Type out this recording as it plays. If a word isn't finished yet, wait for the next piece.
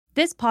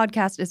This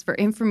podcast is for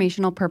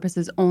informational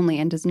purposes only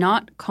and does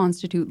not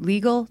constitute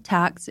legal,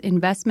 tax,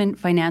 investment,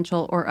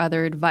 financial, or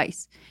other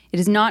advice. It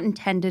is not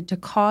intended to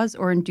cause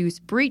or induce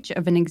breach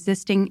of an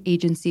existing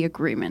agency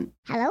agreement.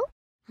 Hello?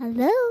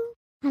 Hello?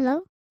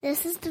 Hello?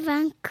 This is the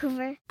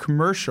Vancouver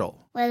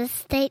Commercial Real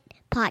Estate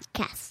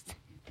Podcast.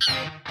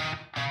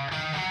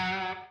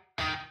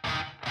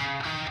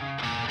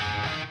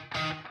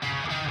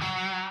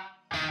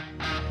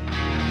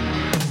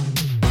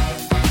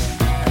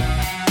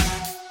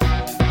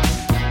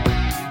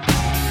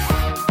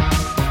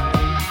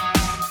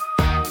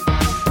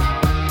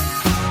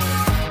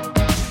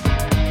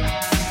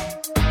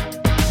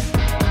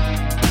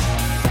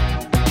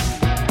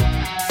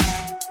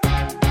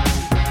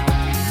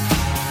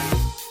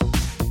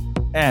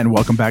 And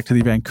welcome back to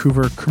the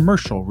Vancouver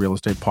Commercial Real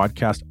Estate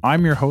Podcast.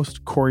 I'm your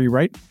host, Corey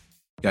Wright.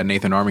 Got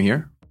Nathan Armour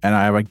here. And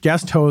I have a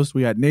guest host.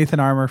 We got Nathan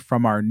Armour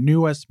from our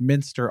newest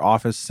Minster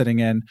office sitting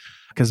in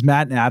because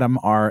Matt and Adam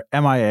are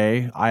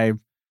MIA. I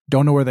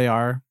don't know where they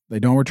are.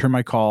 They don't return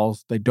my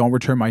calls. They don't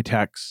return my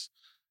texts.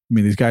 I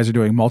mean, these guys are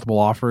doing multiple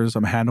offers.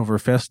 I'm hand over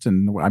fist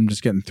and I'm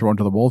just getting thrown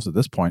to the wolves at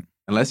this point.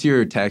 Unless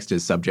your text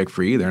is subject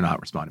free, they're not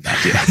responding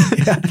back to you.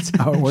 Yeah, that's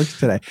how it works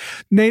today.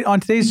 Nate, on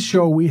today's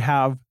show, we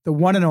have the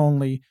one and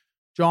only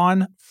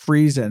John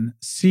Friesen,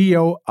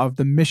 CEO of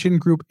the Mission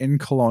Group in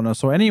Kelowna.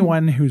 So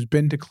anyone who's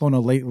been to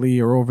Kelowna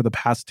lately or over the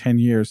past 10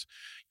 years,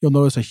 you'll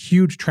notice a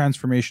huge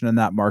transformation in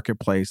that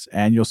marketplace.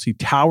 And you'll see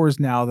towers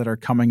now that are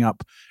coming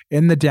up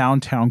in the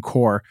downtown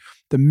core.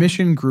 The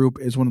Mission Group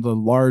is one of the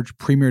large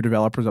premier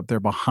developers up there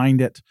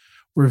behind it.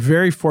 We're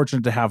very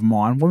fortunate to have them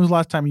on. When was the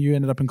last time you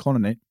ended up in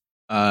Kelowna, Nate?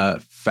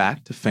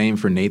 Fact to fame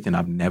for Nathan,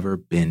 I've never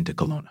been to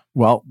Kelowna.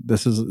 Well,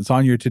 it's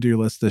on your to-do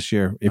list this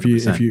year. If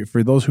you,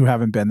 for those who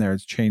haven't been there,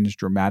 it's changed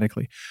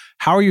dramatically.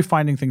 How are you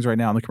finding things right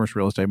now in the commercial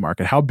real estate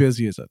market? How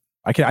busy is it?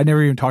 I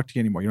never even talk to you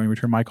anymore. You don't even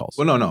return my calls.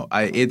 Well, no.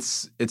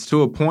 It's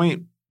to a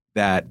point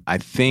that I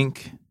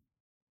think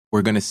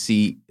we're going to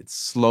see it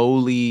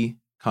slowly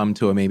come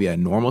to maybe a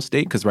normal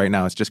state because right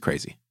now it's just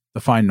crazy.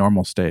 Define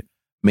normal state.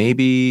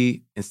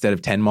 Maybe instead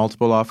of 10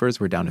 multiple offers,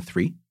 we're down to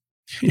 3.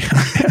 Yeah.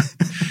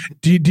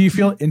 Do you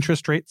feel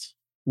interest rates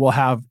will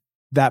have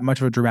that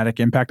much of a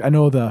dramatic impact? I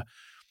know the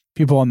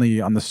people on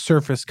the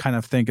surface kind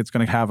of think it's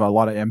going to have a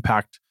lot of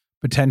impact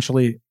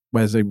potentially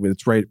as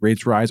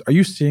rates rise. Are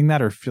you seeing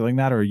that or feeling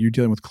that, or are you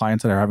dealing with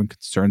clients that are having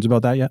concerns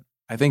about that yet?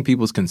 I think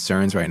people's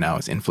concerns right now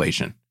is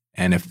inflation.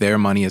 And if their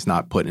money is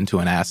not put into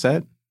an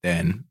asset,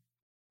 then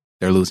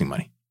they're losing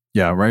money.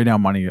 Yeah, right now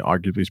money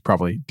arguably is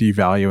probably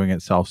devaluing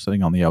itself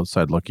sitting on the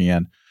outside looking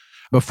in.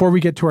 Before we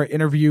get to our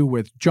interview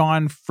with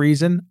John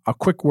Friesen, a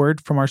quick word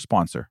from our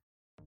sponsor.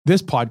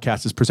 This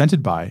podcast is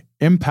presented by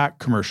Impact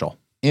Commercial.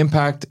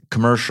 Impact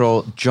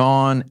Commercial,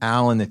 John,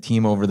 Alan, the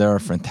team over there are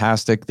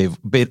fantastic. They've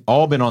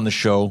all been on the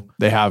show.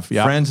 They have,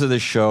 yeah. Friends of the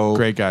show.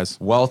 Great guys.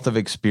 Wealth of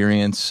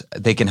experience.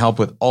 They can help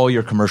with all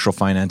your commercial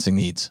financing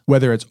needs.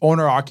 Whether it's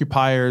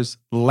owner-occupiers,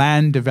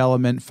 land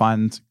development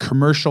funds,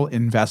 commercial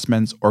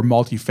investments, or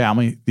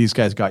multifamily, these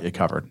guys got you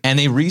covered. And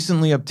they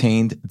recently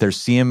obtained their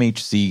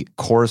CMHC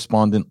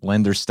correspondent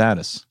lender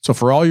status. So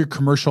for all your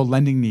commercial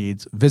lending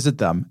needs, visit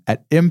them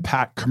at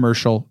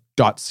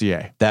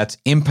impactcommercial.ca. That's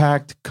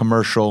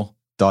impactcommercial.ca.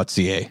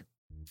 So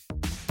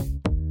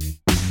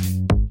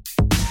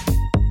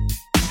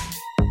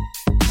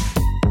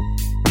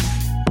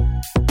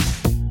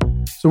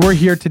we're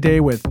here today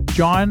with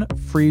John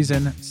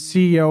Friesen,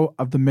 CEO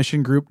of the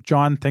Mission Group.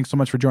 John, thanks so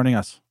much for joining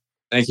us.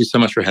 Thank you so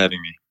much for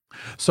having me.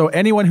 So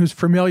anyone who's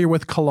familiar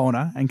with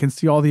Kelowna and can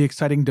see all the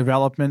exciting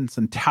developments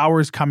and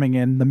towers coming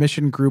in, the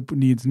Mission Group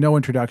needs no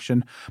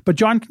introduction. But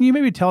John, can you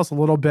maybe tell us a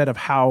little bit of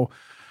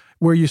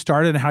where you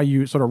started and how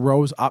you sort of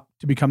rose up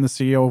to become the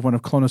CEO of one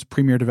of Kelowna's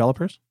premier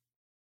developers?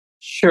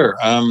 Sure.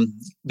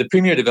 The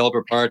premier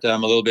developer part,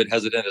 I'm a little bit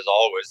hesitant as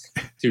always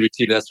to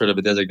receive that sort of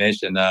a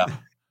designation.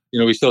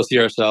 We still see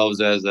ourselves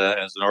as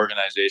an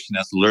organization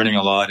that's learning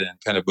a lot and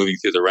kind of moving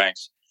through the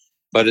ranks.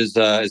 But as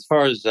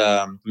far as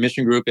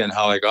Mission Group and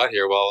how I got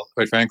here, well,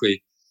 quite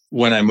frankly,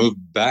 when I moved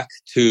back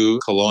to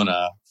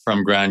Kelowna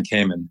from Grand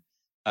Cayman,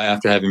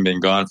 after having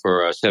been gone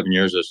for 7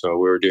 years or so,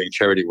 we were doing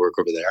charity work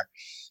over there.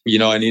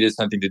 I needed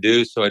something to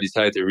do, so I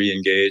decided to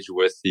re-engage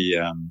with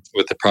the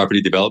property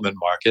development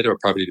market or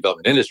property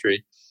development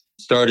industry.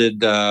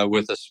 Started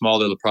with a small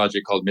little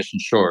project called Mission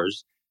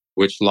Shores,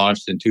 which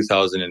launched in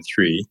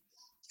 2003.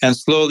 And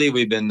slowly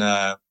we've been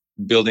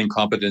building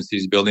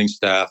competencies, building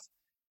staff,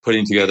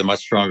 putting together much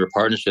stronger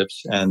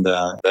partnerships. And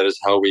that is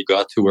how we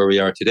got to where we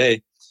are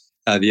today.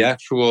 The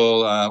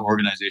actual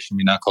organization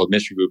we now call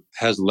Mission Group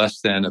has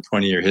less than a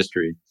 20-year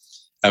history.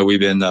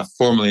 We've been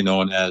formally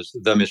known as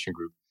the Mission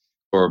Group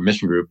or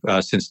Mission Group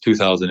since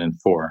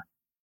 2004.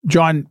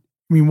 John,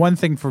 I mean, one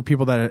thing for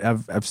people that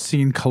have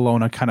seen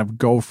Kelowna kind of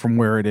go from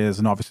where it is,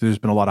 and obviously there's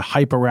been a lot of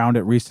hype around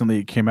it. Recently,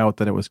 it came out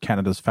that it was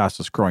Canada's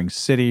fastest growing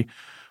city.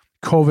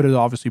 COVID has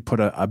obviously put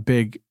a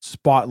big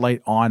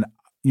spotlight on,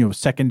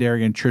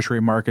 secondary and tertiary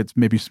markets,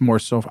 maybe more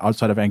so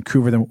outside of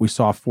Vancouver than what we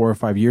saw 4 or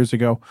 5 years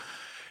ago.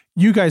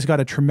 You guys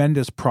got a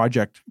tremendous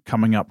project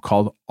coming up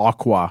called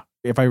Aqua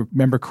If I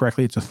remember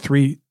correctly, it's a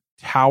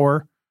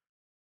 3-tower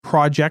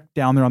project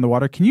down there on the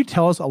water. Can you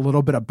tell us a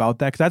little bit about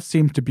that? Because that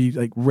seems to be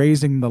like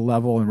raising the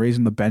level and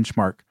raising the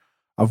benchmark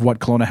of what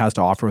Kelowna has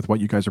to offer with what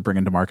you guys are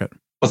bringing to market.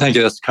 Well, thank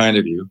you. That's kind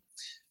of you.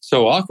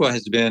 So Aqua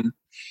it's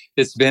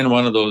been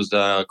one of those,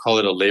 call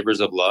it a labors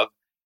of love.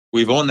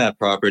 We've owned that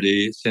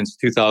property since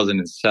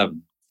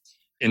 2007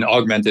 and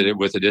augmented it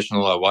with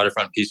additional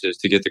waterfront pieces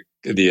to get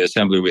the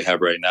assembly we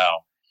have right now.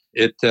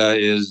 It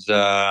is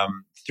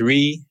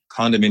 3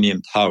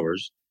 condominium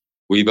towers.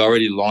 We've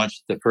already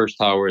launched the first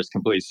tower. It's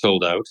completely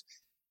sold out.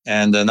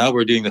 And now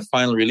we're doing the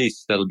final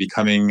release that'll be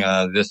coming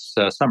this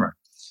summer.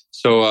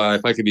 So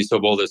if I could be so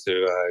bold as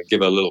to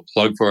give a little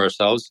plug for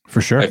ourselves.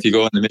 For sure. If you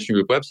go on the Mission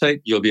Group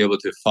website, you'll be able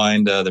to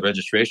find the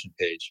registration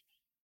page.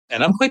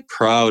 And I'm quite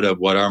proud of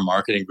what our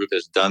marketing group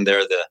has done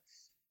there.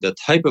 The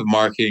type of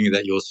marketing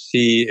that you'll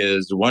see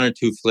is 1 or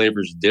 2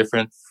 flavors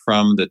different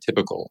from the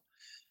typical.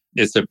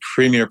 It's a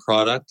premier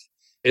product.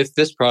 If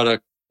this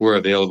product were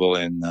available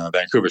in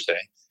Vancouver, say,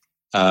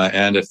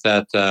 and if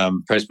that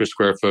price per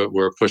square foot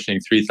were pushing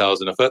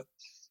 $3,000 a foot,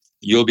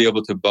 you'll be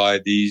able to buy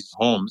these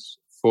homes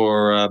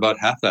for about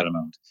half that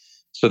amount.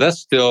 So that's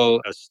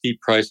still a steep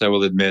price, I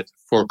will admit,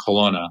 for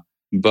Kelowna,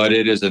 but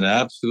it is an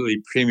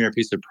absolutely premier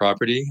piece of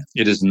property.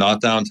 It is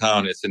not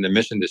downtown. It's in the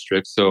Mission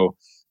District, so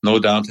no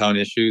downtown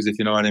issues, if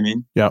you know what I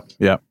mean. Yeah.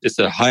 It's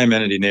a high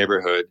amenity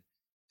neighborhood.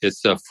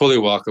 It's fully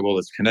walkable.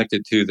 It's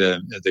connected to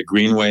the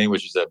Greenway,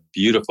 which is a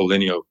beautiful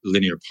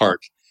linear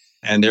park.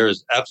 And there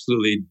is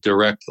absolutely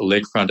direct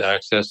lakefront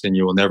access, and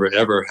you will never,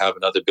 ever have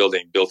another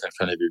building built in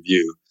front of your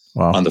view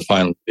on the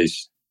final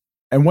piece.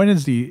 And when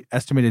is the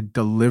estimated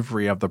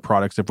delivery of the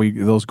products? If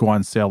those go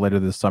on sale later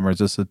this summer, is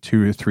this a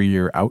 2 or 3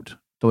 year out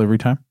delivery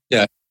time?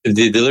 Yeah,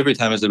 the delivery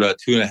time is about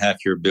 2.5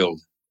 year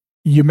build.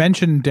 You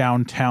mentioned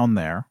downtown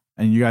there,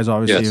 and you guys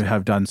obviously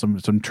have done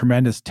some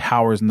tremendous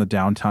towers in the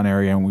downtown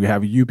area, and we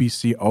have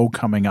UBCO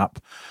coming up,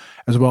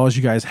 as well as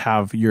you guys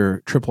have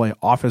your AAA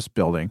office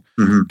building.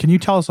 Mm-hmm. Can you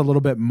tell us a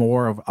little bit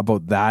more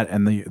about that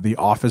and the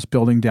office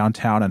building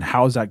downtown, and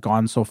how has that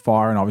gone so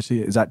far? And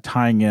obviously, is that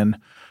tying in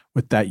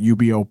with that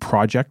UBO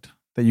project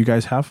that you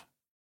guys have?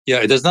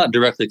 Yeah, it does not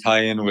directly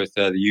tie in with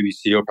the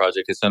UBCO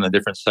project. It's on a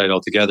different site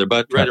altogether,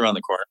 but right around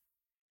the corner.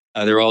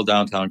 They're all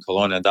downtown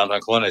Kelowna. Downtown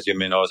Kelowna, as you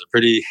may know, is a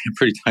pretty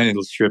tiny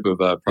little strip of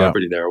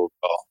property there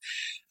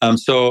overall.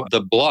 So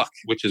the block,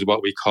 which is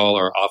what we call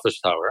our office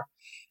tower,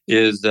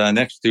 is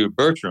next to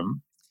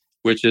Bertram,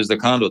 which is the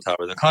condo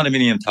tower. The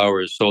condominium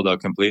tower is sold out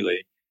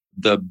completely.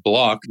 The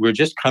block, we're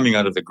just coming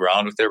out of the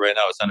ground with it right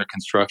now. It's under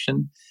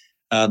construction.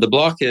 The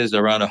block is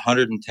around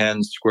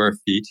 110 square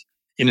feet.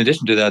 In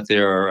addition to that,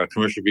 there are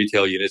commercial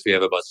retail units. We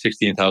have about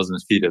 16,000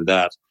 feet of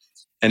that.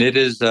 And it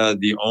is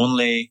the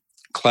only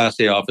Class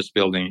A office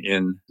building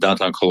in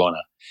downtown Kelowna.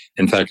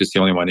 In fact, it's the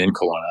only one in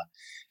Kelowna.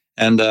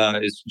 And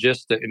it's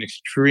just an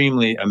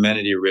extremely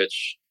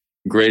amenity-rich,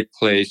 great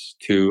place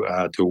to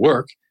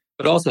work,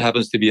 but also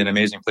happens to be an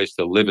amazing place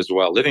to live as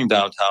well. Living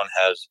downtown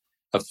has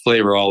a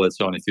flavor all its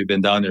own. If you've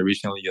been down there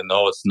recently, you'll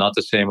know it's not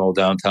the same old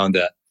downtown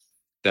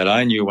that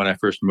I knew when I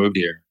first moved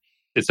here.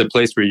 It's a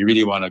place where you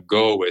really want to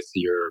go with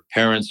your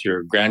parents,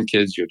 your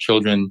grandkids, your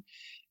children,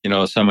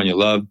 someone you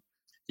love.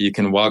 You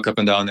can walk up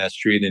and down that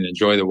street and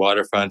enjoy the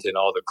waterfront and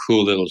all the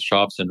cool little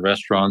shops and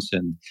restaurants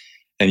and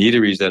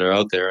eateries that are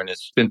out there. And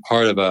it's been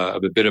part of a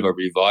bit of a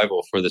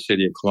revival for the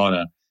city of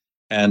Kelowna.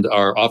 And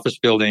our office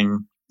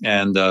building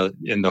and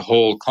in the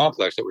whole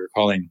complex that we're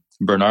calling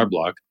Bernard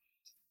Block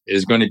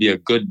is going to be a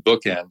good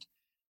bookend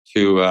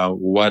to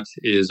what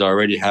is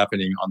already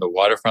happening on the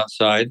waterfront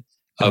side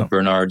of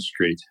Bernard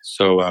Street.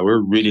 So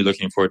we're really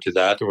looking forward to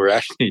that. We're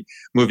actually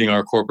moving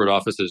our corporate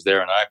offices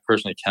there, and I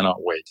personally cannot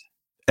wait.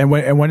 And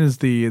when is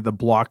the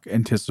block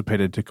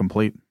anticipated to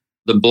complete?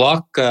 The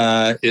block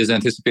is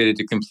anticipated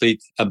to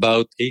complete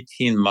about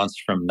 18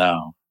 months from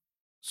now.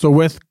 So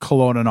with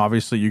Kelowna, and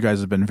obviously you guys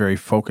have been very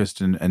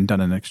focused and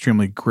done an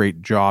extremely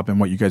great job in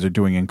what you guys are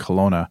doing in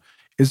Kelowna.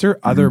 Is there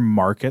other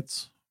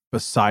markets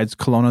besides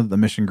Kelowna that the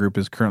Mission Group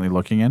is currently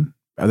looking in,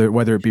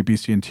 whether it be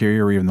BC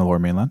Interior or even the Lower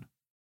Mainland?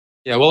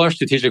 Yeah, well, our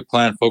strategic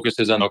plan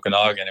focuses on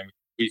Okanagan, and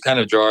we kind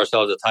of draw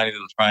ourselves a tiny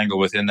little triangle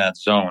within that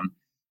zone.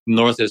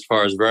 North as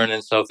far as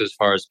Vernon, south as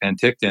far as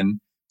Penticton,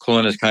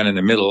 Kelowna is kind of in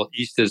the middle,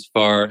 east as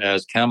far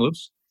as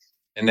Kamloops,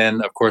 and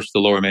then, of course, the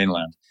Lower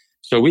Mainland.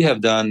 So we have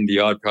done the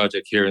odd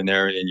project here and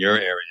there in your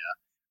area.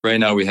 Right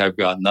now, we have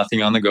got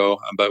nothing on the go,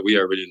 but we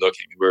are really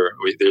looking.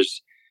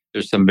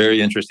 There's some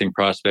very interesting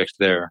prospects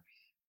there,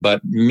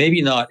 but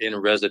maybe not in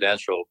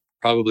residential,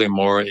 probably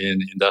more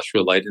in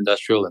industrial, light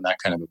industrial, and that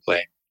kind of a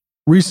play.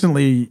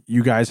 Recently,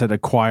 you guys had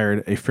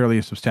acquired a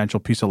fairly substantial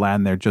piece of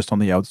land there just on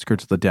the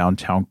outskirts of the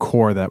downtown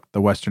core that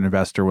the Western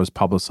Investor was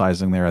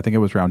publicizing there. I think it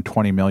was around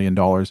 $20 million.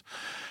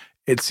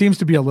 It seems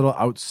to be a little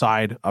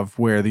outside of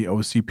where the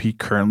OCP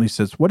currently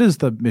sits. What is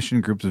the Mission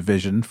Group's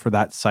vision for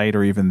that site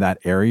or even that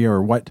area?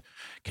 Or what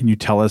can you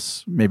tell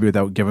us, maybe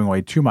without giving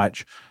away too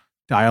much,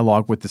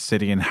 dialogue with the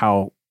city and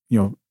how,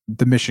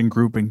 the Mission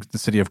Group and the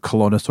city of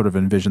Kelowna sort of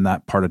envision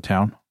that part of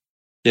town?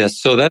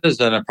 Yes, so that is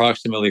an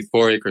approximately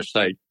 4-acre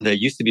site that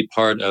used to be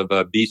part of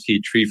a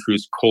BC Tree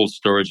Fruits cold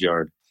storage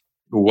yard.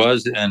 It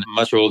was a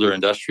much older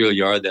industrial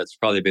yard that's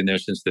probably been there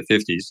since the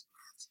 50s.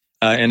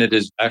 And it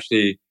is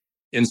actually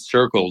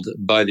encircled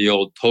by the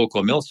old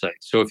Tolko mill site.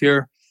 So if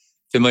you're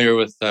familiar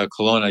with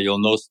Kelowna, you'll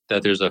notice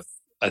that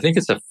I think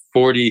it's a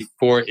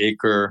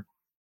 44-acre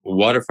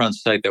waterfront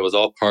site that was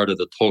all part of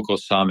the Tolko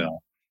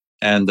sawmill.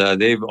 And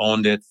they've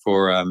owned it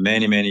for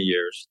many, many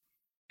years.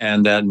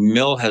 And that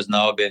mill has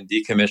now been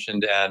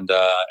decommissioned and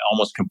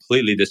almost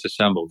completely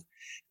disassembled.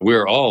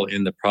 We're all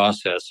in the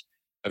process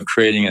of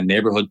creating a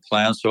neighborhood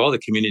plan. So all the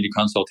community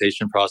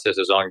consultation process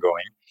is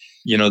ongoing.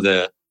 You know,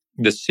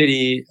 the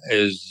city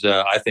is,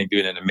 I think,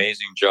 doing an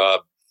amazing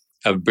job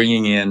of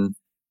bringing in,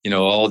 you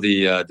know, all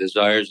the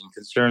desires and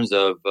concerns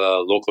of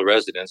local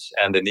residents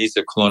and the needs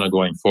of Kelowna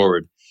going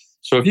forward.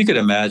 So if you could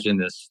imagine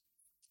this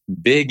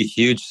big,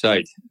 huge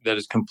site that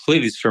is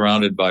completely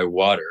surrounded by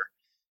water,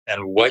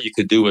 and what you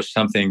could do with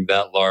something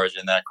that large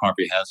and that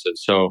comprehensive.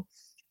 So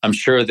I'm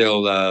sure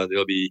there'll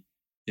be,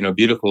 you know,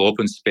 beautiful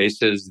open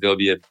spaces. There'll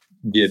be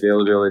the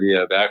availability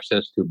of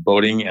access to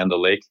boating and the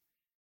lake.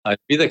 It'd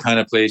be the kind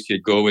of place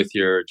you'd go with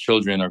your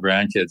children or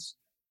grandkids.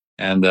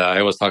 And I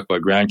always talk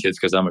about grandkids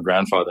because I'm a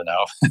grandfather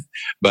now.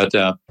 But,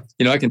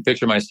 you know, I can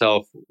picture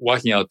myself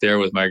walking out there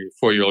with my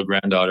 4-year-old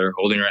granddaughter,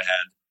 holding her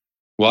hand,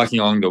 walking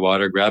along the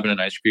water, grabbing an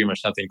ice cream or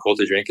something cold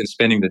to drink and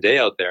spending the day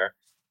out there.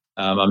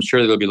 I'm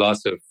sure there'll be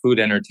lots of food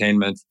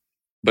entertainment,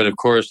 but of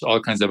course,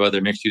 all kinds of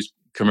other mixed-use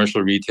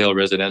commercial, retail,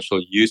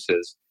 residential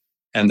uses.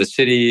 And the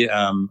city,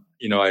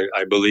 you know,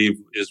 I believe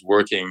is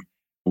working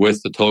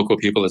with the Tolko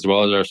people as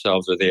well as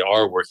ourselves, or they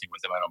are working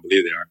with them. I don't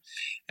believe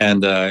they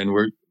are.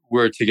 And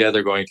we're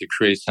together going to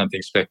create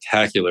something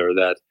spectacular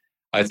that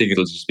I think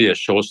it'll just be a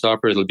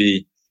showstopper. It'll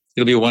be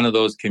one of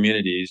those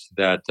communities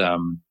that,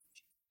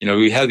 you know,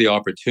 we have the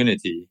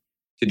opportunity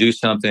to do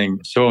something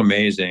so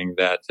amazing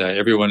that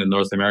everyone in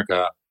North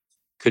America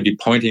could be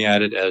pointing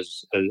at it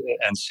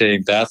and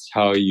saying, that's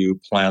how you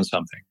plan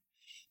something.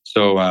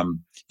 So,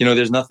 you know,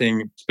 there's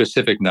nothing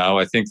specific now.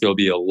 I think there'll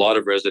be a lot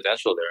of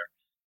residential there,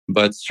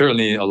 but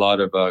certainly a lot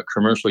of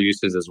commercial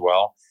uses as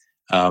well.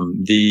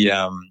 The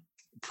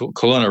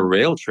Kelowna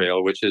Rail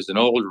Trail, which is an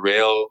old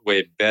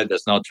railway bed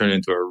that's now turned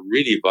into a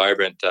really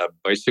vibrant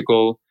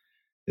bicycle.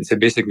 It's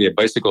basically a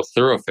bicycle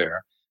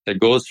thoroughfare that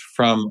goes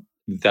from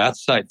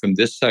this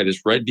site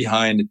is right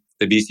behind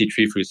the BC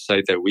Tree Fruits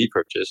site that we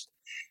purchased.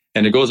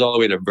 And it goes all the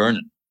way to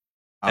Vernon.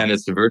 And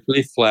it's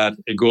virtually flat.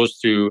 It goes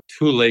through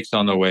 2 lakes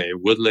on the way,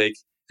 Wood Lake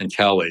and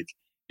Cow Lake,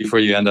 before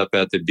you end up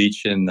at the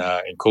beach in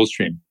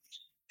Coldstream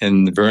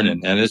in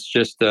Vernon. And it's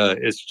just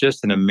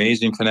an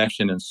amazing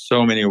connection in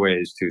so many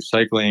ways to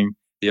cycling,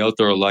 the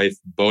outdoor life,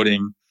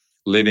 boating,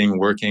 living,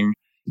 working.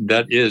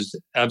 That is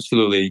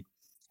absolutely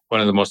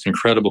one of the most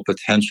incredible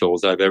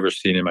potentials I've ever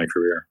seen in my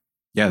career.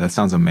 Yeah, that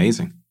sounds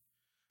amazing.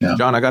 Yeah.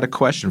 John, I got a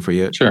question for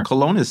you. Sure.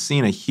 Kelowna has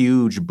seen a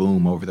huge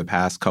boom over the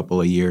past couple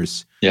of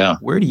years. Yeah.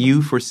 Where do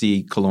you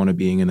foresee Kelowna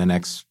being in the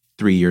next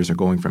 3 years or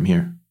going from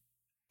here?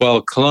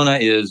 Well, Kelowna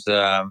is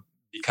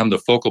become the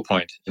focal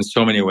point in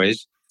so many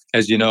ways.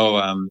 As you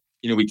know,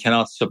 we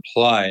cannot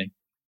supply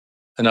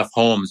enough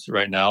homes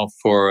right now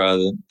for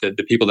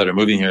the people that are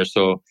moving here.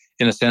 So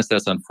in a sense,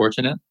 that's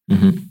unfortunate.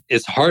 Mm-hmm.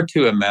 It's hard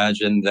to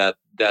imagine that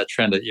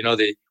trend that, you know,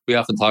 we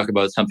often talk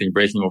about something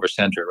breaking over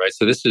center, right?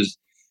 So this is,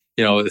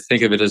 you know,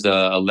 think of it as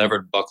a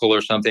levered buckle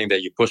or something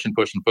that you push and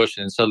push and push,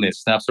 and suddenly it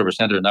snaps over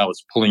center. And now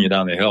it's pulling you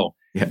down the hill.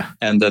 Yeah.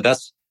 And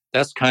that's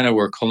kind of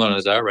where Kelowna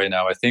is at right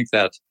now. I think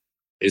that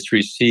it's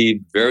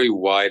received very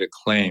wide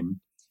acclaim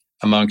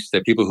amongst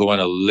the people who want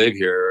to live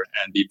here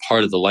and be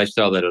part of the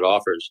lifestyle that it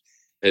offers.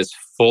 It's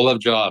full of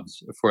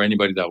jobs for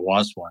anybody that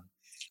wants one.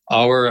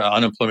 Our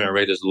unemployment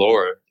rate is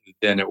lower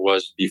than it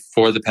was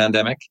before the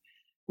pandemic.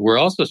 We're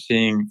also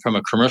seeing from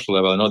a commercial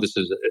level, I know this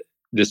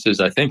is,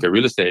 I think, a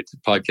real estate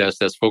podcast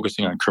that's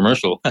focusing on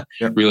commercial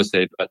real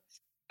estate. But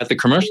at the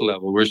commercial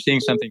level, we're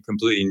seeing something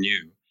completely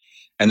new.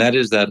 And that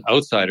is that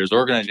outsiders,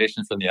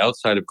 organizations from the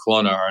outside of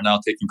Kelowna are now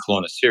taking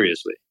Kelowna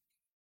seriously.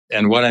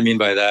 And what I mean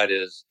by that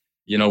is,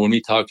 you know, when we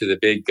talk to the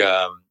big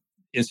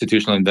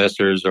institutional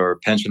investors or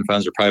pension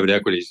funds or private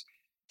equities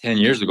 10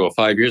 years ago,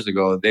 5 years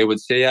ago, they would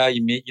say,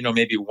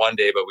 maybe one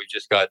day, but we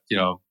just got, you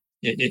know,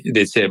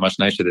 they'd say it much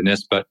nicer than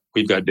this, but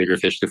we've got bigger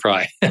fish to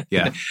fry.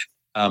 Yeah.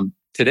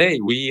 Today,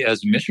 we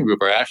as a Mission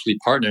Group are actually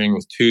partnering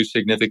with 2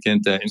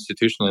 significant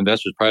institutional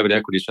investors, private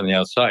equities from the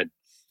outside.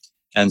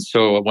 And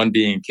so one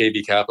being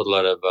KB Capital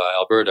out of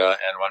Alberta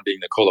and one being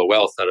Nicola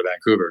Wealth out of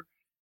Vancouver.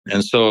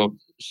 And so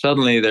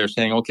suddenly they're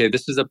saying, okay,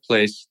 this is a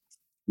place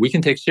we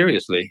can take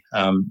seriously.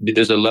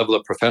 There's a level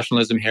of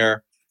professionalism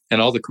here,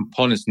 and all the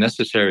components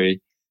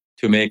necessary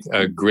to make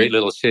a great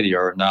little city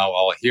are now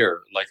all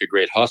here, like a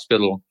great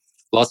hospital,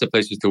 lots of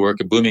places to work,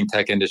 a booming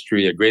tech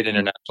industry, a great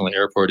international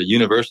airport, a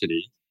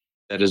university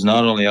that is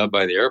not only out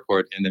by the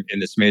airport in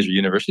this major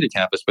university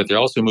campus, but they're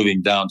also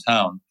moving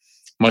downtown,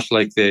 much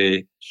like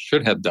they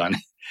should have done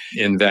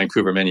in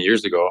Vancouver many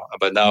years ago.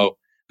 But now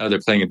they're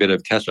playing a bit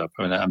of catch up.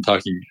 I mean, I'm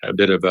talking a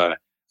bit of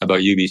about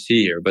UBC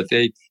here, but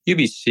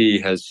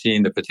UBC has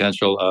seen the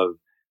potential of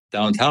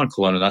downtown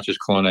Kelowna, not just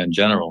Kelowna in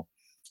general.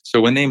 So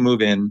when they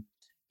move in,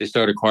 they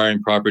start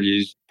acquiring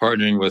properties,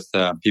 partnering with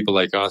people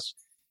like us.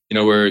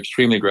 We're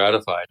extremely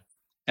gratified,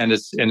 and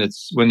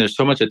it's when there's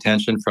so much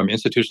attention from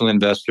institutional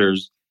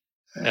investors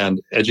and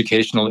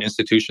educational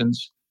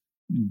institutions,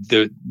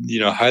 the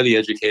highly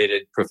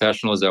educated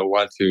professionals that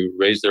want to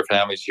raise their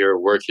families here,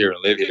 work here, and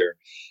live here.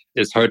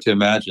 It's hard to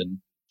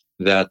imagine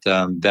that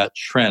that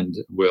trend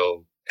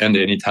will end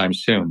anytime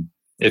soon.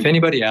 If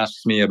anybody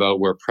asks me about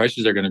where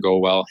prices are going to go,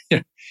 well,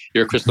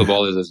 your crystal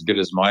ball is as good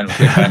as mine with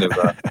the kind of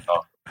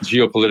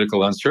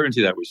geopolitical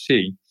uncertainty that we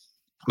see.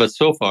 But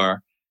so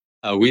far,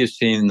 we have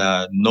seen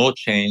no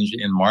change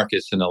in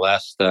markets in the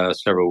last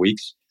several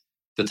weeks.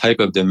 The type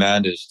of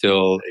demand is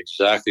still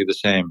exactly the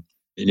same.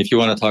 And if you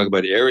want to talk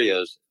about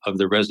areas of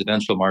the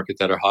residential market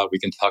that are hot, we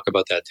can talk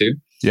about that too.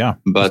 Yeah.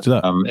 But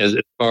as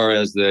far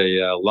as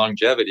the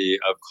longevity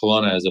of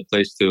Kelowna as a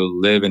place to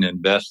live and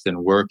invest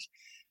and work,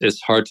 it's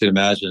hard to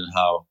imagine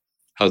how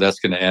that's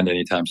going to end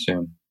anytime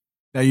soon.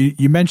 Now,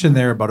 you mentioned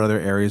there about other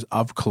areas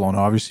of Kelowna.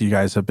 Obviously, you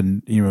guys have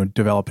been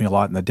developing a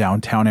lot in the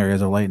downtown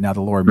areas of late, now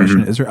the Lower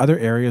Mission. Is there other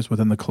areas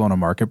within the Kelowna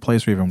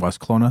marketplace or even West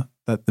Kelowna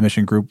that the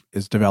Mission Group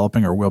is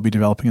developing or will be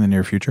developing in the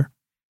near future?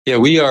 Yeah,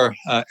 we are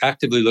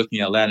actively looking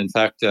at land. In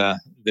fact, the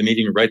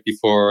meeting right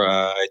before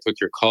I took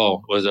your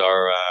call was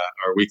our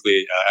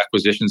weekly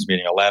acquisitions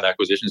meeting, a land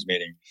acquisitions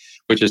meeting,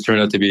 which has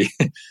turned out to be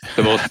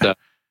the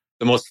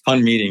most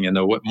fun meeting and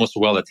the most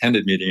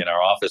well-attended meeting in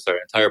our office. Our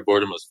entire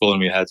boardroom was full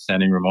and we had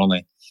standing room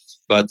only.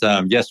 But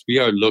yes, we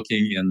are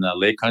looking in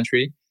Lake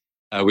Country.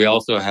 We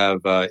also have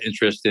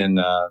interest in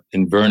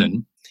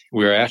Vernon.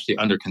 We are actually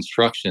under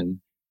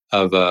construction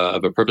of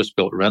a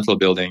purpose-built rental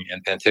building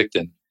in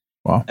Penticton.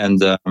 Wow.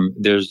 And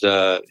there's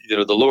the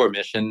Lower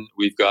Mission.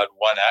 We've got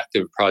one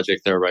active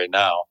project there right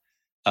now,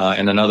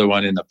 and another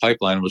one in the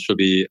pipeline, which will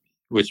be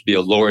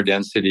a lower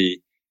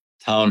density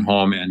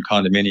townhome and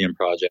condominium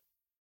project.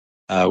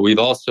 We've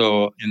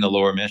also in the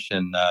Lower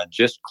Mission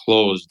just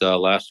closed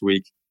last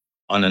week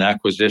on an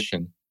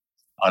acquisition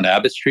on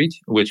Abbott Street,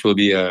 which will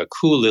be a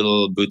cool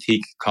little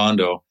boutique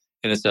condo,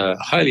 and it's a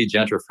highly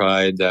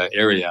gentrified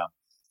area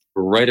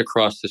right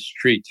across the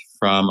street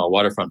from a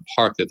waterfront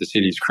park that the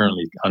city is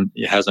currently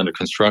has under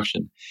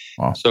construction.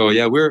 Wow. So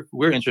yeah,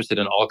 we're interested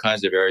in all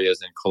kinds of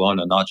areas in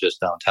Kelowna, not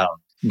just downtown.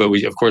 But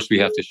we have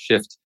to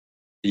shift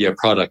the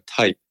product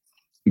type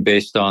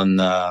based on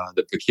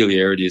the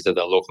peculiarities of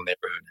the local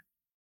neighborhood.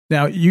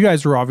 Now, you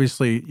guys are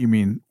obviously,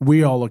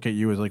 we all look at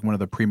you as like one of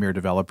the premier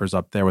developers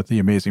up there with the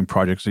amazing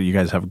projects that you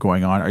guys have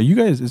going on.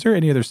 Is there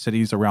any other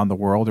cities around the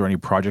world or any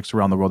projects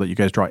around the world that you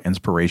guys draw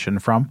inspiration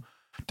from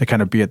to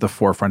kind of be at the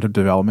forefront of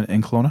development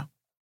in Kelowna?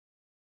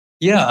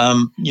 Yeah,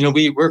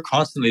 we're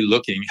constantly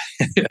looking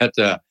at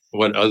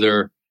what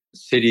other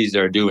cities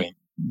are doing.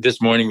 This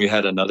morning we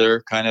had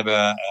another kind of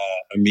a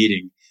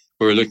meeting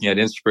where we're looking at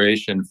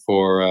inspiration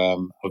for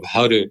of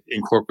how to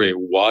incorporate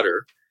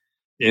water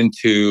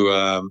into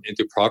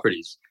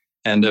properties.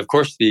 And of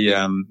course, the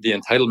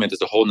entitlement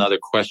is a whole nother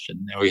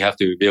question. And we have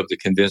to be able to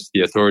convince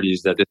the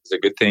authorities that this is a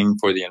good thing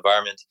for the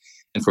environment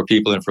and for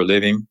people and for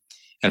living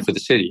and for the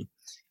city.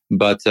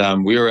 But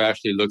we were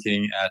actually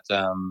looking at,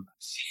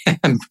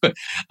 I'm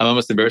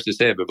almost embarrassed to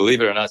say it, but believe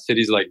it or not,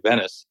 cities like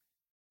Venice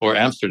or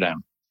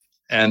Amsterdam.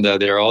 And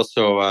there are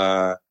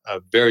also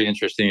very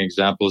interesting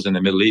examples in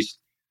the Middle East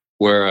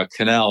where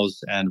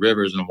canals and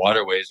rivers and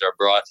waterways are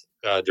brought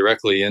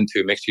directly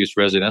into mixed-use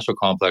residential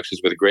complexes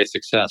with great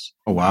success.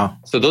 Oh, wow.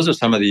 So those are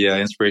some of the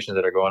inspirations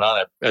that are going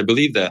on. I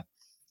believe that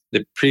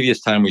the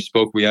previous time we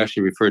spoke, we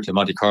actually referred to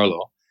Monte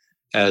Carlo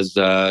as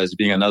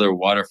being another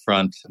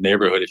waterfront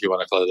neighborhood, if you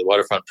want to call it the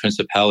waterfront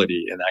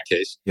principality in that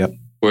case, Yep.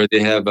 Where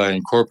they have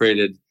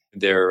incorporated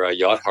their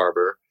yacht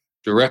harbor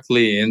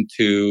directly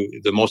into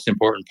the most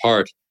important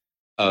part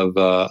of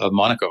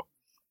Monaco.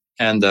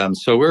 And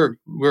so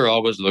we're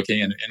always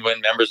looking, and when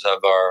members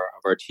of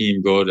our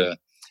team go to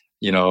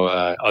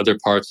other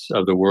parts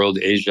of the world,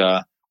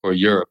 Asia or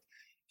Europe,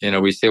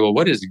 we say, well,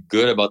 what is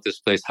good about this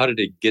place? How did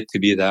it get to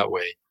be that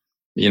way?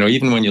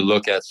 Even when you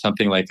look at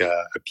something like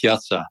a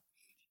Piazza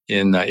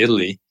in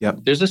Italy, yep.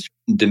 There's a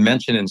certain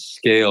dimension and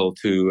scale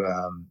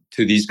to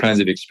these kinds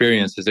of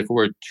experiences. If it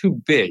were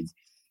too big,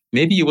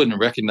 maybe you wouldn't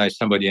recognize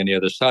somebody on the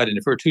other side. And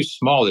if it were too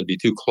small, it'd be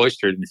too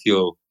cloistered and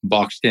feel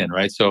boxed in,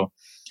 right? So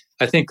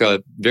I think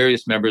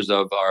various members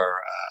of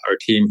our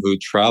team who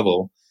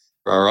travel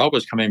are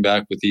always coming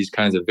back with these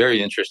kinds of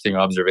very interesting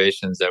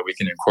observations that we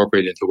can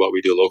incorporate into what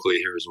we do locally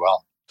here as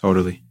well.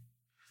 Totally.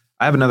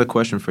 I have another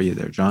question for you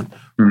there, John.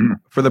 Mm-hmm.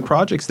 For the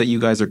projects that you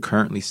guys are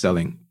currently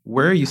selling,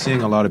 where are you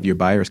seeing a lot of your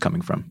buyers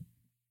coming from?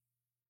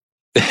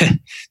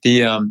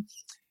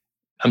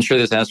 I'm sure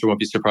this answer won't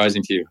be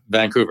surprising to you.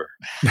 Vancouver.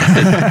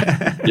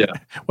 Yeah.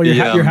 Well,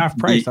 you're half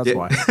price. That's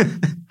why.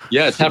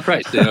 Yeah, it's half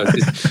price.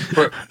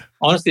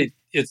 Honestly,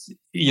 it's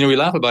we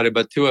laugh about it,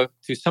 but to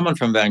someone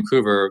from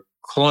Vancouver,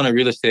 Kelowna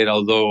real estate,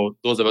 although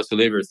those of us who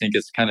live here think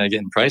it's kind of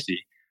getting pricey,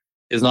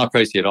 is not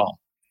pricey at all.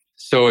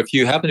 So if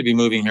you happen to be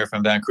moving here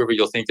from Vancouver,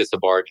 you'll think it's a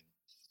bargain.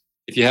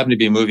 if you happen to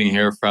be moving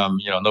here from,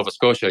 Nova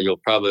Scotia, you'll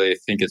probably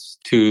think it's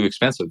too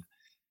expensive.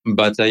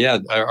 But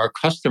our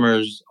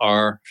customers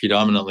are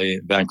predominantly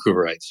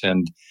Vancouverites.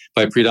 And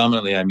by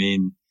predominantly, I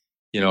mean,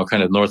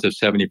 kind of north of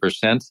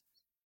 70%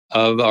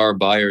 of our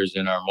buyers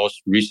in our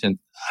most recent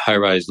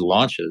high-rise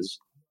launches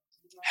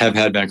have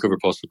had Vancouver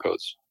postal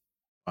codes.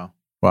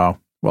 Wow.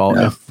 Well,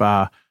 if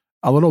a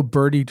little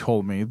birdie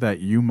told me that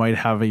you might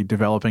have a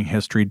developing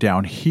history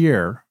down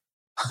here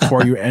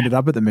before you ended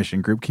up at the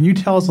Mission Group, can you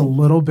tell us a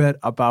little bit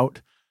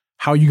about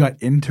how you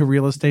got into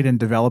real estate and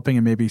developing,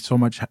 and maybe so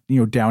much,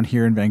 down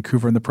here in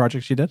Vancouver and the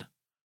projects you did?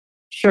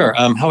 Sure.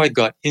 How I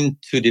got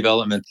into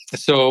development.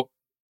 So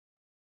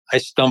I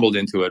stumbled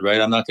into it,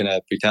 right? I'm not going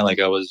to pretend like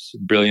I was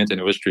brilliant and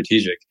it was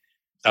strategic.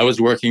 I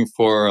was working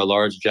for a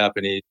large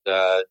Japanese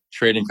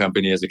trading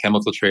company as a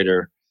chemical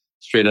trader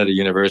straight out of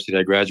university.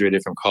 I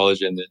graduated from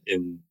college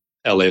in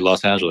LA,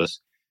 Los Angeles,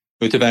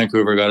 moved to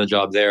Vancouver, got a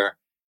job there,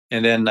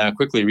 and then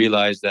quickly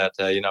realized that,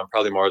 I'm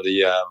probably more of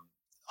the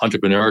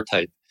entrepreneur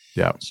type.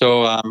 Yeah.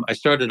 So I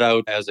started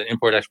out as an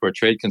import-export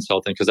trade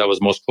consultant because that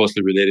was most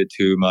closely related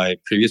to my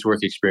previous work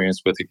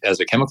experience as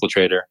a chemical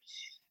trader,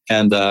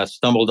 and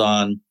stumbled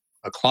on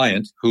a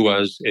client who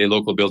was a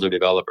local builder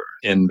developer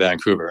in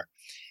Vancouver,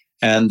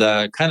 and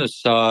kind of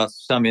saw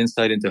some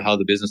insight into how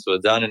the business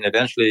was done, and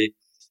eventually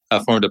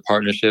formed a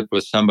partnership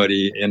with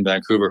somebody in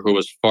Vancouver who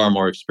was far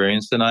more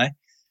experienced than I,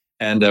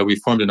 and we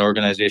formed an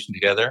organization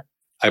together.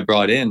 I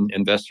brought in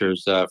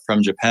investors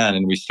from Japan,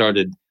 and we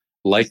started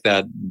like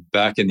that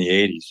back in the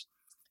 80s.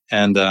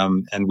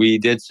 And we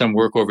did some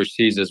work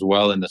overseas as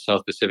well in the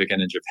South Pacific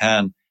and in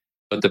Japan.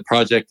 But the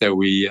project that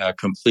we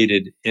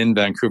completed in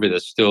Vancouver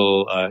that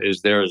still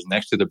is there is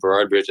next to the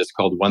Burrard Bridge. It's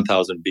called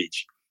 1000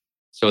 Beach.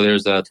 So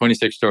there's a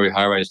 26-story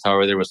high-rise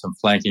tower there with some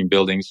flanking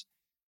buildings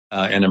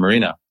and a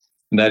marina.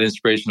 And that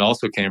inspiration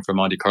also came from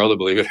Monte Carlo,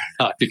 believe it or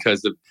not,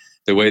 because of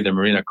the way the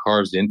marina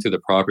carves into the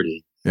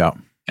property. Yeah.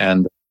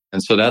 And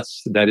so that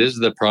is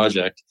the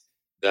project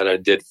that I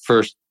did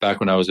first back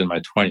when I was in my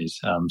 20s,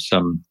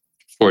 some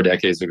 4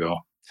 decades ago.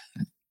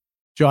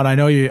 John, I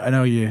know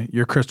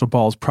your crystal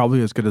ball is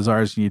probably as good as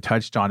ours, and you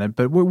touched on it.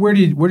 But where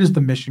does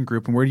the Mission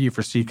Group and where do you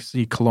foresee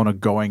Kelowna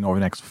going over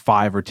the next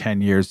 5 or 10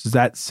 years? Is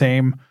that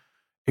same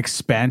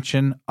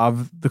expansion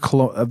of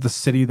the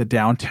city, the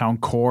downtown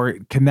core,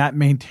 can that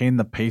maintain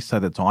the pace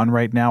that it's on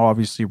right now?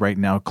 Obviously, right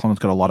now Kelowna's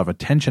got a lot of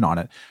attention on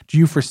it. Do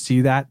you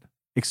foresee that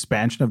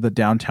expansion of the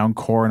downtown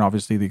core and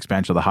obviously the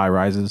expansion of the high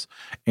rises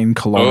in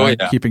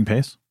Kelowna keeping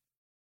pace?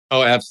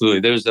 Oh,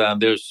 absolutely.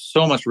 There's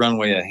so much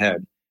runway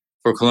ahead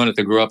for Kelowna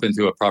to grow up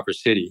into a proper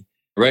city.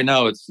 Right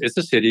now, it's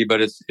a city,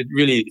 but it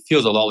really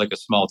feels a lot like a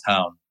small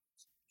town.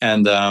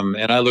 And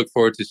I look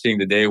forward to seeing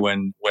the day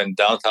when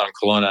downtown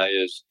Kelowna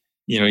is,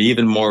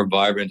 even more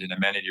vibrant and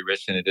amenity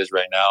rich than it is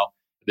right now.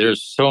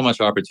 There's so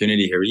much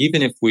opportunity here.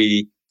 Even if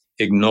we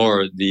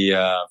ignore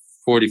the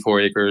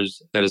 44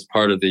 acres that is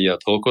part of the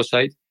Tolko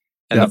site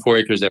and the 4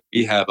 acres that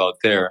we have out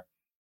there,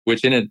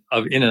 which in and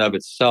of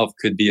itself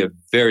could be a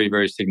very,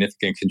 very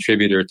significant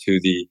contributor to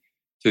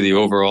the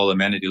overall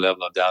amenity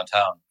level of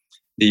downtown.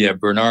 The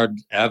Bernard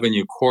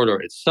Avenue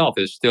corridor itself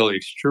is still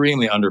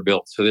extremely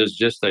underbuilt. So there's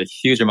just a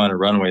huge amount of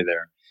runway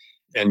there.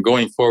 And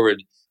going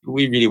forward,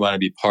 we really want to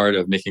be part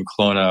of making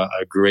Kelowna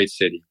a great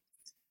city.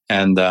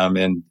 And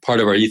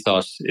part of our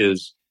ethos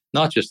is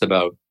not just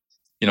about,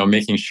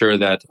 making sure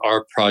that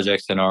our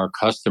projects and our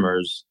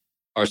customers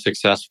are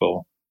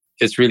successful.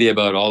 It's really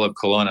about all of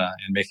Kelowna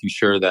and making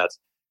sure that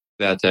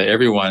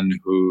everyone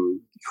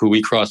who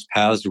we cross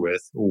paths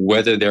with,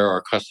 whether they're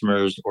our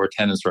customers or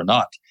tenants or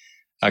not,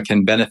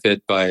 can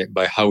benefit by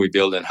how we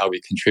build and how we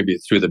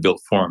contribute through the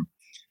built form.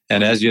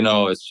 And as you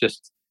know, it's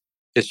just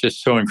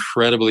so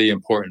incredibly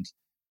important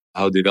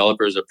how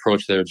developers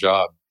approach their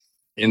job.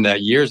 In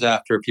that years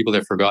after people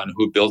have forgotten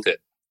who built it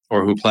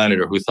or who planned it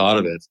or who thought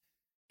of it,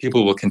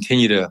 people will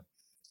continue to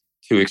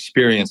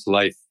experience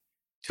life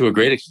to a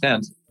great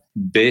extent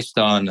based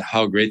on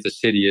how great the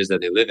city is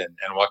that they live in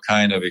and what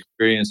kind of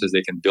experiences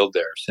they can build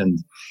there.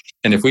 And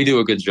if we do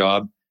a good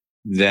job,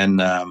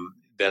 then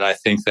I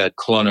think that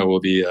Kelowna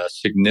will be a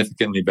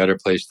significantly better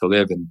place to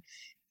live.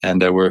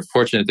 And we're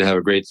fortunate to have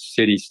a great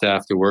city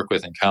staff to work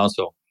with and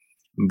council.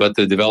 But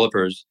the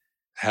developers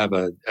have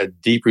a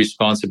deep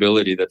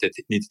responsibility that they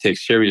need to take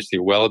seriously,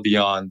 well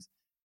beyond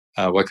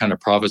what kind of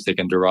profits they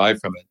can derive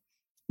from it,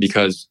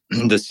 because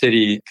the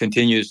city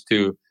continues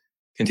to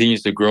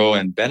grow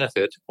and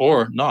benefit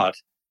or not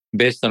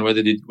based on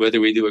whether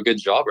we do a good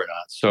job or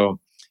not. So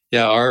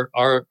yeah,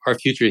 our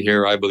future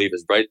here, I believe,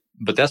 is bright,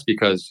 but that's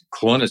because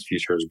Kelowna's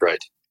future is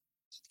bright.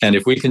 And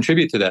if we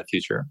contribute to that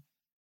future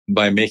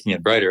by making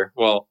it brighter,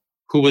 well,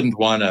 who wouldn't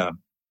want a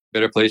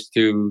better place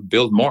to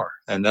build more?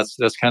 And that's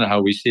kind of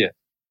how we see it.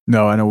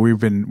 No, I know we've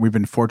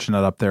been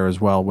fortunate up there as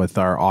well with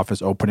our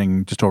office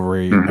opening just over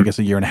a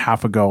year and a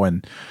half ago,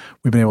 and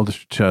we've been able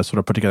to sort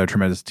of put together a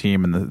tremendous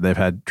team, and they've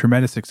had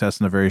tremendous success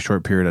in a very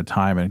short period of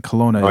time. And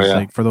Kelowna is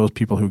like, for those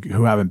people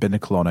who haven't been to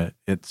Kelowna,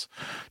 it's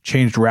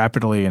changed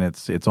rapidly, and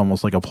it's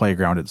almost like a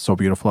playground. It's so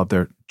beautiful up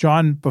there.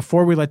 John,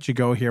 before we let you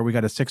go here, we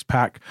got a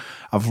 6-pack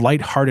of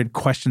lighthearted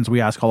questions we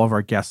ask all of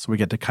our guests. So we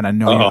get to kind of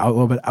know you a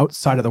little bit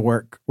outside of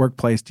the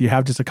workplace. Do you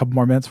have just a couple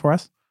more minutes for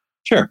us?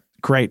 Sure.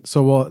 Great.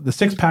 So the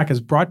 6-pack is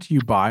brought to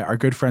you by our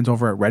good friends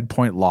over at Red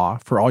Point Law.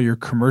 For all your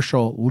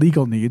commercial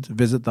legal needs,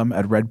 visit them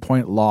at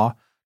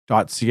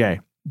redpointlaw.ca.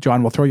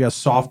 John, we'll throw you a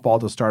softball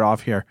to start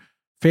off here.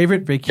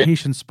 Favorite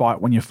vacation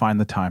spot when you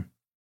find the time?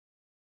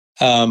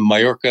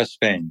 Mallorca,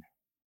 Spain.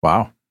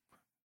 Wow.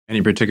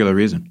 Any particular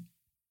reason?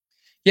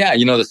 Yeah,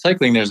 the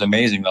cycling there is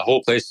amazing. The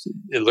whole place,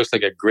 it looks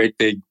like a great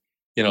big,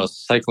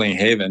 cycling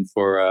haven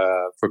for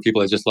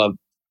people that just love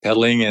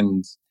pedaling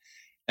and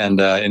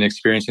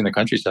experiencing the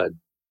countryside.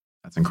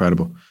 That's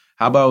incredible.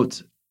 How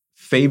about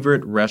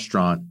favorite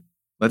restaurant,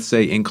 let's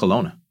say in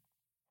Kelowna?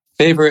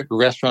 Favorite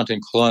restaurant in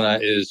Kelowna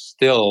is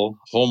still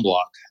Home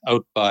Block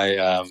out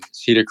by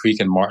Cedar Creek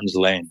and Martin's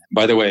Lane.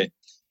 By the way,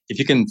 if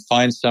you can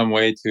find some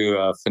way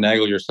to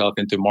finagle yourself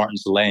into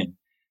Martin's Lane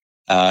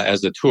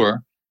as a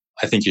tour,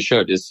 I think you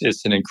should.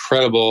 It's an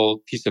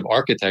incredible piece of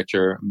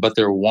architecture, but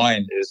their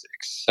wine is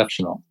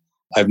exceptional.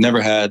 I've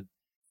never had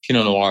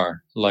Pinot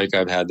Noir like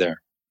I've had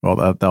there. Well,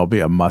 that'll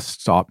be a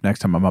must stop next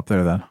time I'm up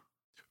there then.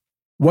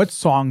 What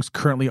song's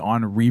currently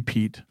on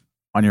repeat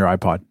on your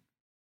iPod?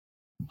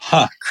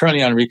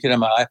 Currently on repeat on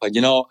my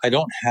iPod. I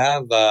don't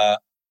have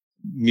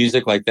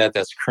music like that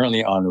that's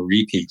currently on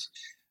repeat.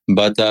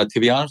 But to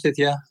be honest with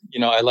you,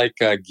 I like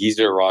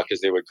geezer rock,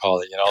 as they would call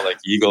it, like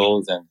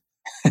Eagles and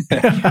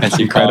and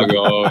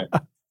Chicago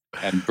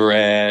and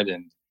Bread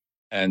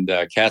and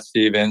Cat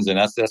Stevens. And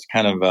that's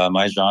kind of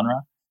my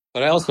genre.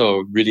 But I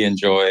also really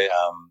enjoy,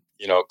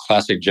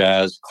 classic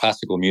jazz,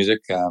 classical music,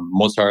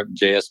 Mozart,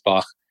 J.S.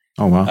 Bach.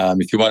 Oh, wow.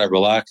 If you want to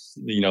relax,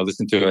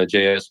 listen to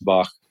J.S.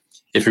 Bach.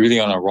 If you're really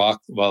on a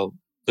rock, well,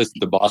 listen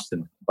to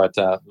Boston. But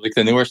like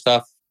the newer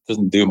stuff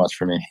doesn't do much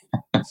for me.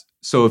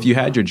 So if you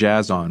had your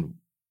jazz on,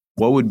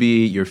 what would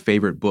be your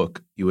favorite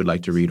book you would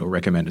like to read or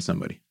recommend to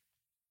somebody?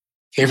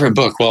 Favorite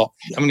book? Well,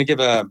 I'm going to give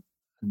a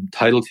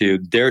title to you,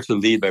 Dare to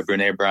Lead by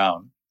Brené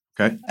Brown.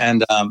 Okay.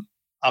 And I'm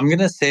going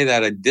to say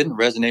that I didn't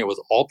resonate with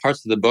all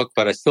parts of the book,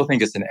 but I still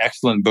think it's an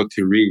excellent book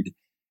to read.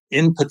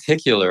 In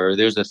particular,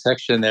 there's a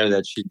section there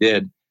that she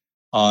did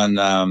on,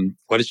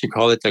 what did she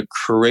call it? The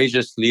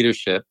courageous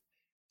leadership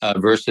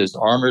versus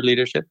armored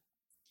leadership.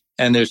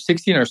 And there's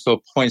 16 or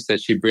so points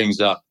that she brings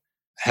up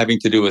having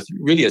to do with,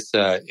 really, it's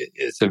a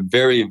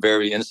very,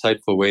 very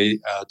insightful way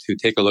to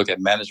take a look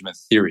at management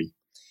theory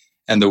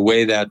and the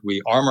way that we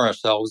armor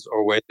ourselves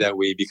or way that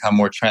we become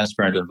more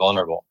transparent and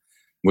vulnerable,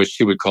 which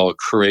she would call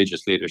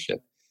courageous leadership.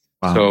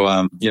 Wow. So,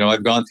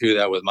 I've gone through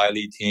that with my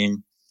lead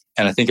team,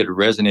 and I think it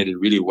resonated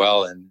really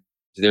well. And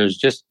there's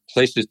just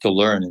places to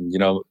learn. And,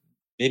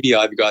 maybe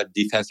I've got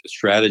defensive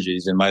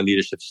strategies in my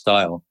leadership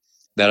style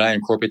that I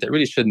incorporate that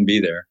really shouldn't be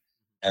there.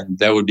 And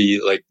that would be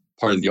like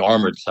part of the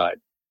armored side.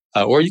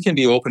 Or you can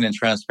be open and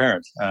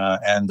transparent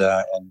and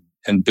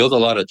build a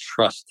lot of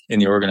trust in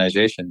the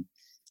organization.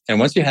 And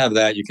once you have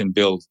that, you can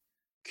build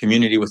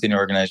community within your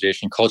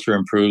organization. Culture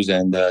improves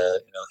and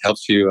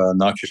helps you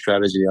knock your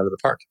strategy out of the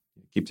park.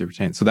 Keeps it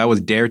retained. So that was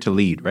Dare to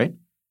Lead, right?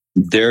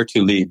 Dare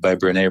to Lead by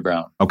Brené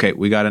Brown. Okay,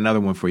 we got another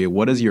one for you.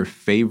 What is your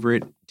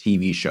favorite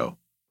TV show?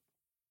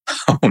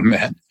 Oh,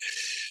 man.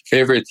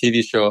 Favorite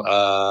TV show?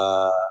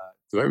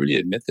 Do I really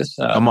admit this?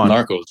 Come on.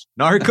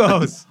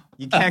 Narcos.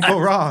 You can't go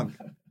wrong.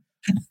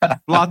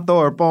 Plato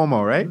or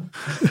Pomo, right?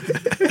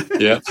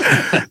 Yeah.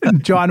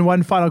 John,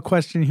 one final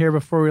question here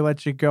before we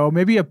let you go.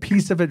 Maybe a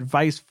piece of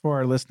advice for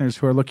our listeners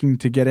who are looking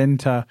to get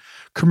into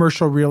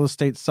commercial real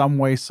estate some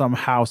way,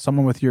 somehow,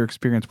 someone with your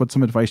experience. What's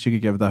some advice you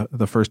could give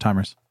the first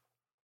timers?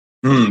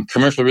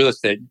 Commercial real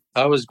estate.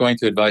 I was going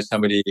to advise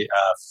somebody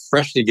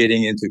freshly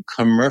getting into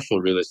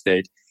commercial real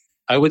estate.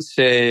 I would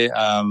say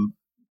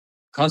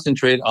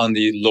concentrate on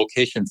the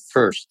location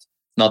first,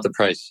 not the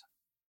price.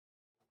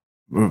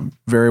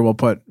 Very well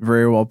put.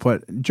 Very well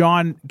put.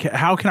 John,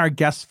 how can our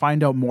guests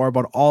find out more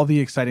about all the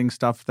exciting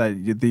stuff that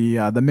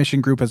the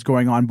Mission Group has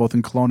going on, both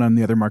in Kelowna and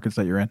the other markets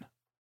that you're in?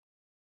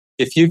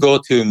 If you go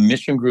to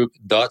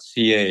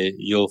missiongroup.ca,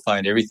 you'll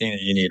find everything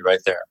that you need right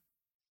there.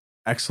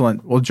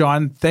 Excellent. Well,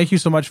 John, thank you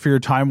so much for your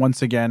time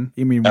once again.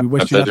 I mean, we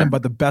wish you nothing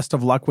but the best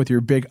of luck with your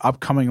big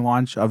upcoming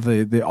launch of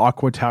the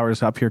Aqua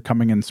Towers up here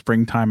coming in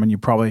springtime. And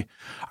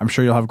I'm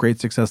sure you'll have great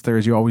success there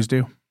as you always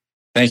do.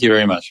 Thank you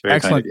very much. Very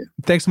excellent. Kind of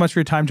you. Thanks so much for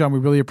your time, John. We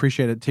really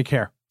appreciate it. Take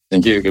care.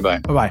 Thank you. Goodbye.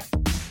 Bye-bye.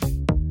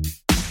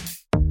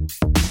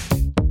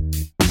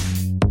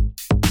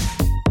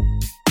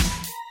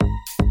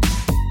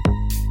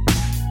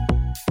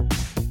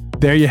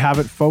 There you have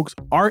it, folks.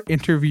 Our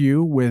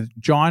interview with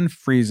John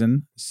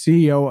Friesen,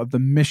 CEO of the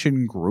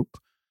Mission Group.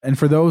 And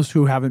for those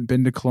who haven't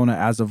been to Kelowna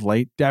as of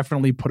late,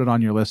 definitely put it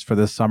on your list for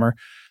this summer.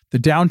 The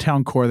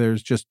downtown core there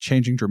is just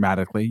changing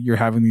dramatically. You're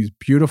having these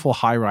beautiful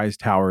high-rise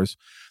towers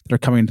that are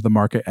coming into the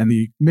market, and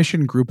the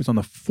Mission Group is on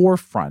the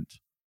forefront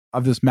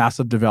of this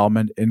massive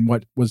development in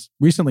what was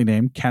recently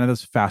named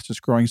Canada's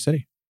fastest growing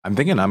city. I'm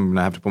thinking I'm going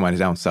to have to put mine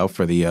down south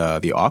for the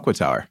Aqua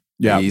Tower.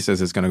 Yeah. He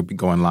says it's going to be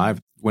going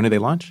live. When do they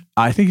launch?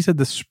 I think he said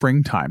the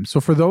springtime.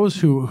 So for those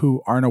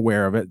who aren't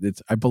aware of it,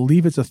 I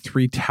believe it's a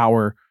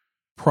 3-tower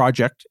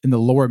project in the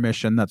Lower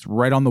Mission that's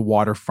right on the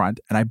waterfront.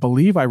 And I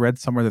believe I read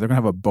somewhere that they're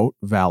going to have a boat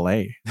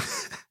valet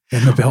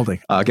in the building.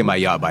 I'll get my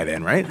yacht by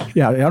then, right?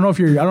 Yeah, I don't know if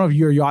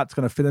your yacht's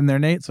going to fit in there,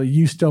 Nate. So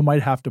you still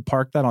might have to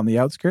park that on the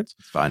outskirts.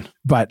 It's fine.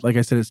 But like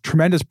I said, it's a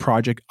tremendous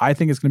project. I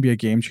think it's going to be a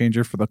game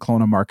changer for the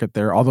Kelowna market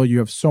there. Although you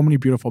have so many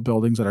beautiful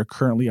buildings that are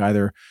currently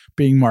either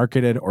being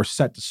marketed or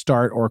set to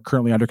start or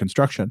currently under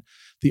construction,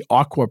 the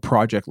Aqua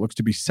project looks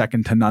to be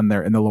second to none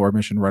there in the Lower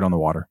Mission, right on the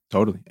water.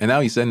 Totally. And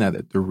now he's saying that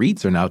the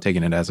REITs are now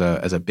taking it as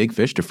a big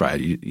fish to fry.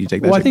 You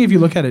take that. Well, I think if you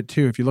look at it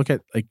too, if you look at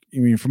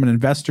from an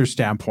investor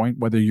standpoint,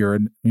 whether you're a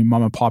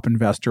mom and pop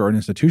investor or an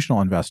institutional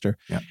investor,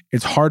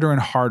 it's harder and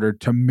harder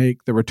to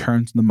make the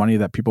returns and the money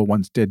that people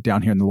once did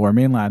down here in the Lower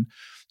Mainland.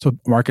 So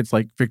markets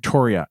like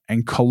Victoria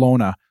and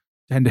Kelowna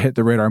tend to hit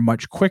the radar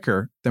much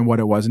quicker than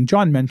what it was. And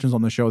John mentions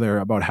on the show there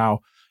about how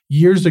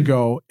years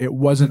ago, it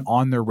wasn't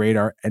on their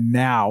radar, and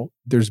now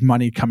there's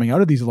money coming out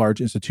of these large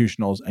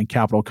institutionals and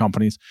capital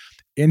companies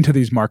into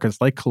these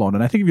markets like Kelowna.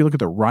 And I think if you look at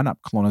the run-up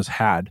Kelowna's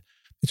had,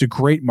 it's a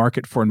great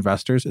market for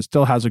investors. It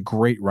still has a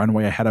great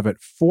runway ahead of it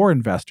for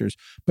investors,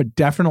 but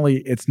definitely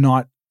it's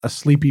not a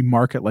sleepy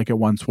market like it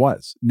once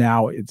was.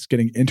 Now it's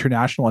getting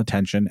international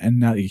attention, and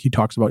now he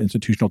talks about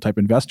institutional type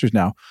investors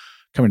now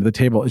coming to the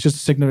table. It's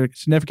just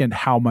significant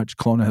how much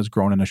Kelowna has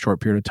grown in a short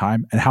period of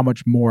time and how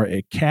much more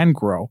it can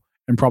grow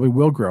and probably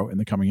will grow in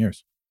the coming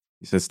years.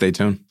 He says, stay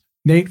tuned.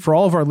 Nate, for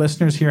all of our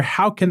listeners here,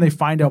 how can they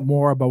find out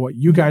more about what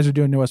you guys are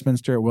doing in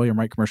Westminster at William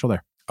Wright Commercial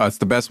there? It's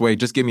the best way.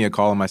 Just give me a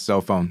call on my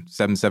cell phone,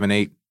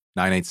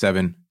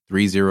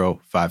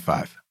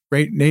 778-987-3055.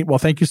 Great, Nate. Well,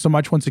 thank you so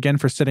much once again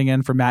for sitting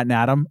in for Matt and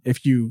Adam.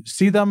 If you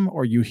see them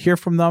or you hear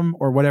from them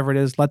or whatever it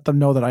is, let them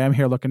know that I am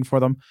here looking for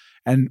them.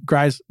 And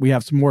guys, we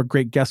have some more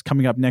great guests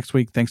coming up next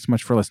week. Thanks so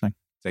much for listening.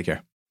 Take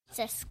care.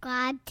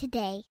 Subscribe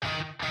today.